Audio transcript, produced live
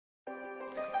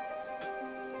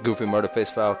Goofy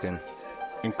Murderface Falcon.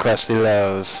 And Crusty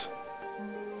Lows.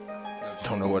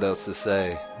 Don't know what else to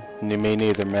say. Me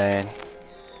neither, man.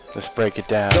 Let's break it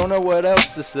down. Don't know what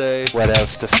else to say. What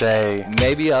else to say?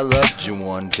 Maybe I loved you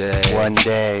one day. One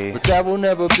day. But that will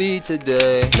never be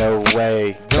today. No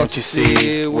way. Don't you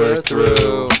see we're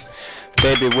through?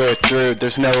 Baby, we're through.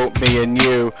 There's no me and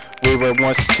you. We were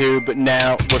once two, but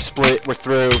now we're split, we're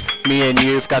through. Me and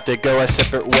you've got to go our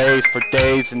separate ways for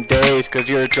days and days, cause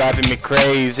you're driving me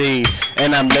crazy.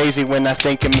 And I'm lazy when I'm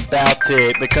thinking about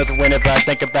it, because whenever I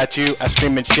think about you, I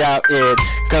scream and shout it.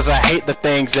 Cause I hate the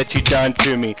things that you done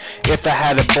to me. If I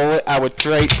had a bullet, I would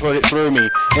straight put it through me,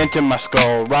 into my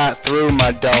skull, right through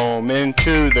my dome,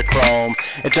 into the chrome.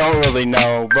 It don't really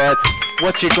know, but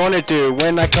what you gonna do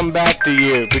when I come back to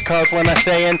you? Because when I'm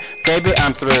saying, baby,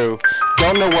 I'm through.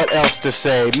 Don't know what else to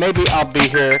say. Maybe I'll be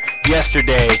here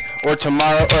yesterday, or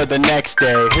tomorrow, or the next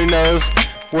day. Who knows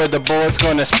where the bullet's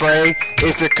gonna spray?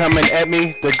 If you're coming at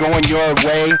me, they're going your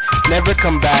way. Never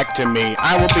come back to me.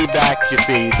 I will be back, you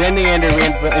see. Then they enter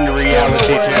into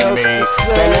reality to me.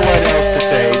 Don't know what else to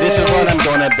say. This is what I'm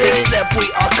gonna be. Except we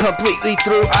are completely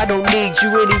through. I don't need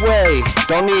you anyway.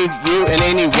 Don't need you in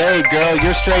any way, girl.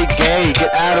 You're straight gay.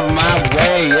 Get out of my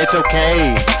way. It's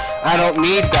okay. I don't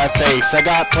need that face. I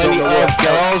got plenty of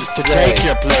girls to take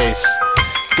your place.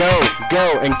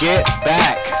 Go and get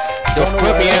back. Don't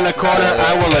put me in a corner,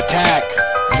 I will attack.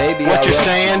 Maybe what you're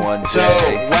saying, so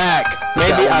whack.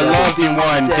 Maybe I loved you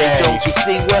one day. Don't you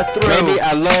see we're through? Maybe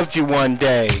I loved you one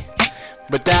day,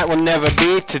 but that will never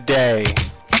be today.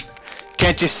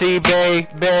 Can't you see, babe,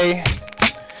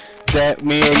 that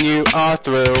me and you are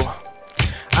through?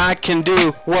 I can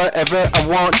do whatever I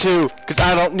want to, cause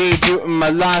I don't need you in my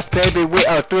life, baby, we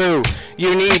are through.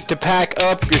 You need to pack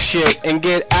up your shit and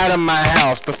get out of my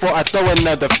house before I throw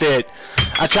another fit.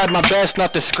 I tried my best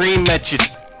not to scream at you.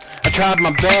 I tried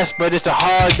my best, but it's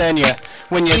harder than you.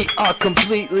 When you we are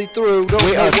completely through. Don't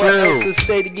we know are what through. else to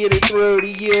say to get it through to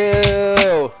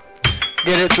you.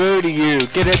 Get it through to you.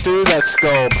 Get it through that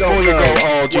skull. Before you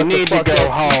go old, you need to go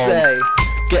home.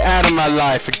 Get out of my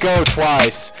life and go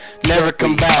twice. Never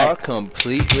come back. We are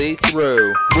completely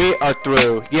through. We are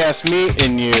through. Yes, me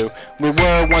and you. We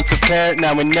were once a pair,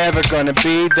 now we're never gonna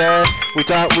be there. We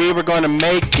thought we were gonna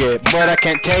make it, but I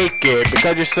can't take it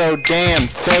because you're so damn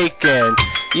faking.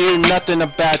 You, nothing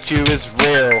about you is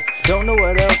real. Don't know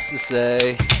what else to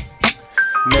say.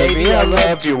 Maybe I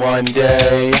loved you one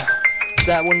day.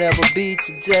 That will never be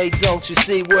today. Don't you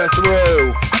see we're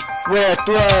through? We're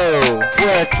through.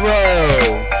 We're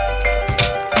through.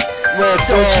 We're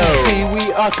through. Don't you see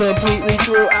we are completely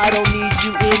through? I don't need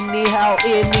you anyhow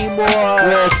anymore.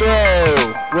 We're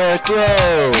through. We're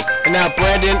through. And now,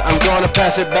 Brandon, I'm gonna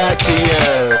pass it back to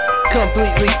you.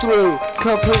 Completely through.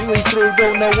 Completely through.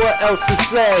 Don't know what else to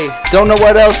say. Don't know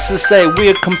what else to say.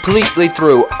 We're completely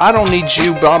through. I don't need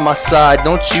you by my side.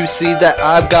 Don't you see that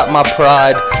I've got my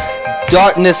pride?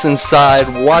 Darkness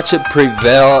inside, watch it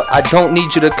prevail. I don't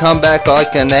need you to come back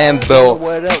like an anvil.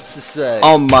 What else to say?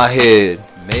 On my head.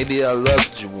 Maybe I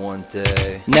loved you one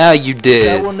day. Now you did.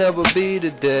 That will never be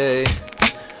today.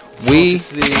 We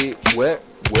see we're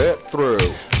through.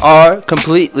 Are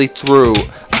completely through.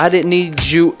 I didn't need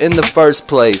you in the first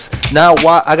place. Now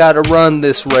why I gotta run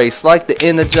this race like the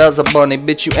Energizer Bunny?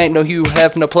 Bitch, you ain't no Hugh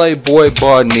Hefner Playboy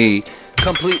Bunny.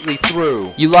 Completely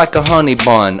through. You like a honey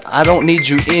bun. I don't need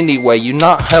you anyway. You're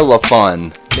not hella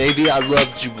fun. Maybe I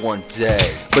loved you one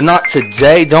day, but not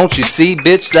today. Don't you see,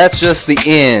 bitch? That's just the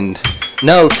end.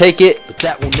 No, take it, but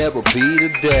that will never be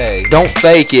today. Don't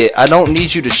fake it. I don't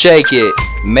need you to shake it.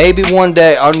 Maybe one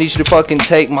day I'll need you to fucking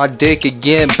take my dick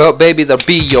again, but baby, that'll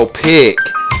be your pick.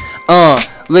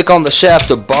 Lick on the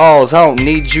shaft of balls. I don't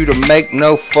need you to make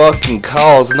no fucking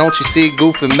calls. Don't you see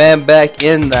Goofy Man back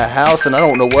in the house? And I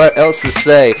don't know what else to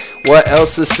say. What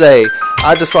else to say?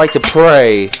 I just like to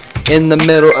pray. In the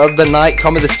middle of the night,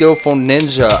 call me the skillful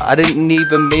ninja. I didn't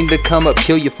even mean to come up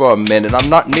kill you for a minute. I'm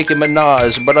not Nicki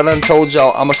Minaj, but I done told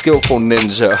y'all I'm a skillful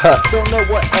ninja. Don't know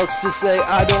what else to say.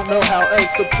 I don't know how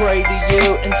else to pray to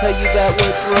you and tell you that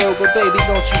we're through. But baby,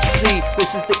 don't you see,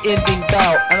 this is the ending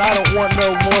bout, and I don't want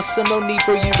no more, so no need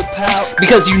for you to pout.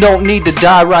 Because you don't need to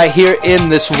die right here in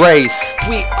this race.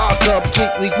 We are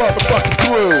completely motherfucking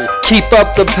through. Keep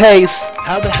up the pace.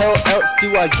 How the hell else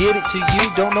do I get it to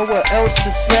you? Don't know what else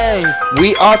to say.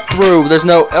 We are through. There's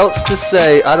no else to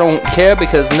say. I don't care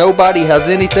because nobody has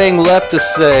anything left to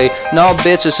say. No,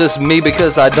 bitch, it's just me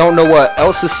because I don't know what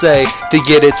else to say to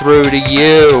get it through to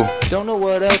you. Don't know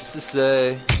what else to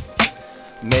say.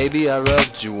 Maybe I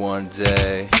loved you one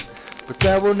day, but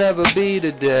that will never be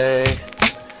today.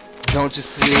 Don't you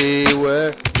see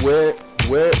we're